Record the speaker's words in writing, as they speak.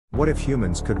What if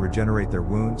humans could regenerate their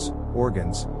wounds,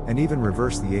 organs, and even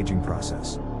reverse the aging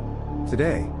process?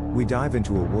 Today, we dive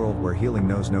into a world where healing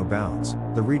knows no bounds,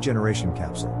 the Regeneration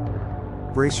Capsule.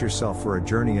 Brace yourself for a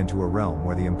journey into a realm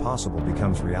where the impossible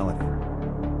becomes reality.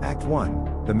 Act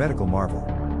 1, the medical marvel.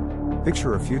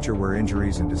 Picture a future where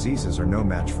injuries and diseases are no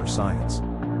match for science.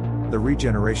 The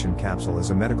Regeneration Capsule is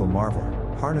a medical marvel,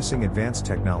 harnessing advanced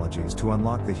technologies to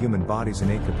unlock the human body's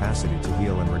innate capacity to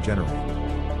heal and regenerate.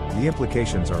 The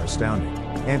implications are astounding: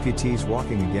 amputees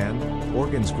walking again,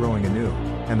 organs growing anew,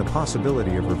 and the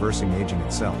possibility of reversing aging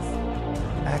itself.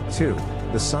 Act 2,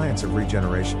 the science of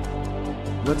regeneration.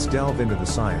 Let's delve into the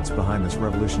science behind this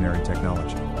revolutionary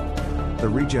technology. The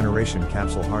Regeneration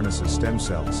Capsule harnesses stem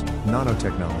cells,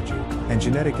 nanotechnology, and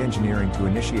genetic engineering to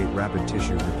initiate rapid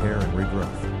tissue repair and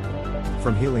regrowth.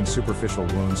 From healing superficial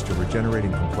wounds to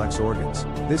regenerating complex organs,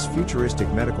 this futuristic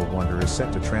medical wonder is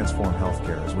set to transform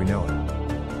healthcare as we know it.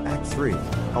 Act 3,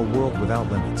 a world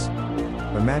without limits.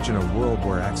 Imagine a world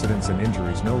where accidents and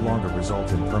injuries no longer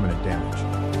result in permanent damage.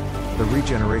 The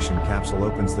Regeneration Capsule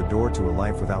opens the door to a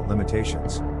life without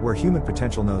limitations, where human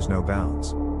potential knows no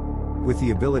bounds. With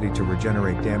the ability to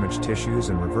regenerate damaged tissues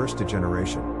and reverse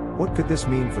degeneration, what could this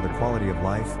mean for the quality of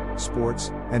life,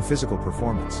 sports, and physical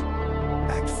performance?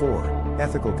 Act 4,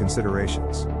 ethical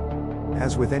considerations.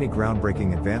 As with any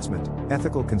groundbreaking advancement,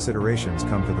 ethical considerations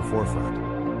come to the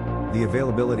forefront. The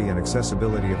availability and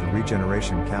accessibility of the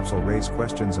Regeneration Capsule raise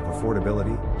questions of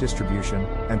affordability, distribution,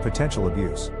 and potential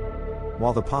abuse.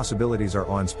 While the possibilities are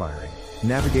awe-inspiring,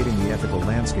 navigating the ethical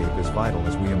landscape is vital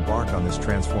as we embark on this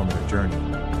transformative journey.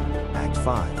 Act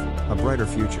 5, a brighter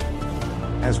future.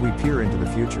 As we peer into the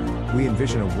future, we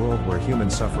envision a world where human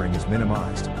suffering is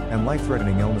minimized, and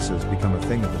life-threatening illnesses become a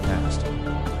thing of the past.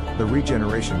 The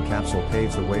Regeneration Capsule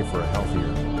paves the way for a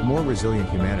healthier, more resilient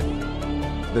humanity.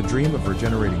 The dream of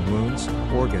regenerating wounds,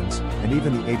 organs, and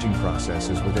even the aging process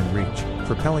is within reach,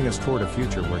 propelling us toward a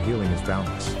future where healing is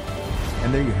boundless.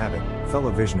 And there you have it,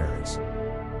 fellow visionaries.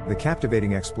 The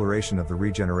captivating exploration of the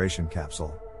Regeneration Capsule,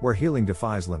 where healing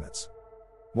defies limits.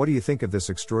 What do you think of this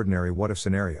extraordinary what-if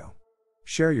scenario?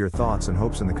 Share your thoughts and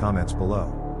hopes in the comments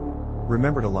below.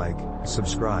 Remember to like,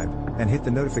 subscribe, and hit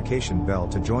the notification bell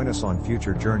to join us on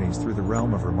future journeys through the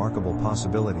realm of remarkable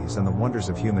possibilities and the wonders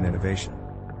of human innovation.